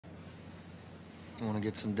You want to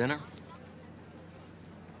get some dinner?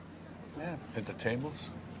 Yeah, hit the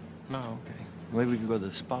tables. No, okay. Maybe we can go to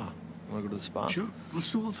the spa. You want to go to the spa? Sure,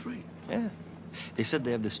 let's do all three. Yeah. They said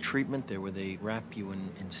they have this treatment there where they wrap you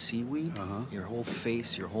in seaweed, your whole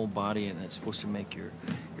face, your whole body, and it's supposed to make your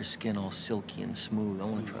skin all silky and smooth. I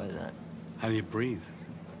want to try that. How do you breathe?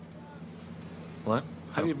 What?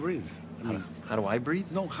 How do you breathe? How do I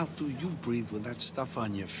breathe? No, how do you breathe with that stuff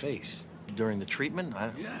on your face? During the treatment?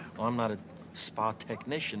 Yeah. Well, I'm not a spa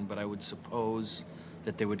technician, but I would suppose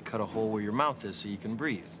that they would cut a hole where your mouth is so you can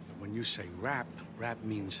breathe. When you say wrap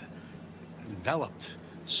means enveloped,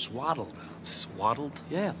 swaddled. Swaddled?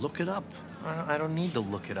 Yeah, look it up. I don't need to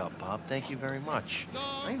look it up, Bob. Thank you very much.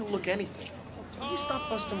 I don't need to look anything. Will you stop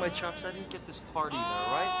busting my chops? I didn't get this party there,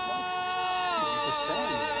 all right? I'm just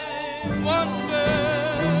saying. Wonder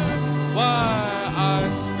why I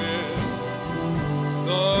spend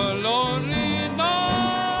the